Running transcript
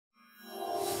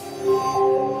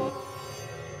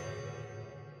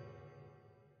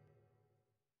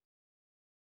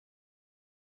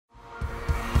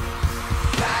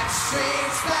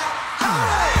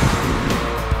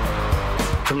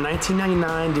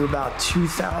1999 to about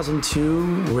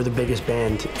 2002, we're the biggest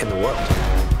band in the world.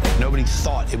 Nobody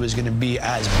thought it was going to be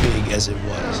as big as it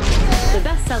was. The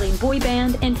best-selling boy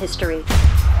band in history.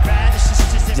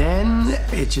 Then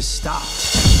it just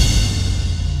stopped.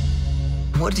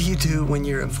 What do you do when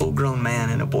you're a full-grown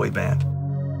man in a boy band?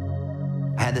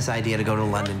 I had this idea to go to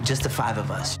London, just the five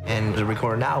of us, and to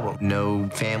record an album. No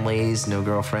families, no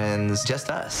girlfriends,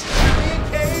 just us.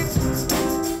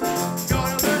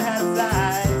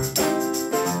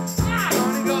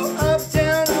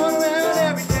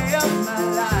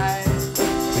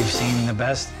 We've seen the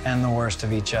best and the worst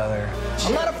of each other.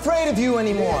 I'm not afraid of you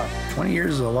anymore. 20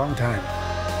 years is a long time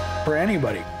for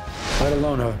anybody, let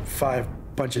alone a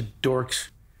bunch of dorks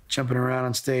jumping around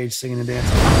on stage, singing and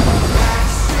dancing.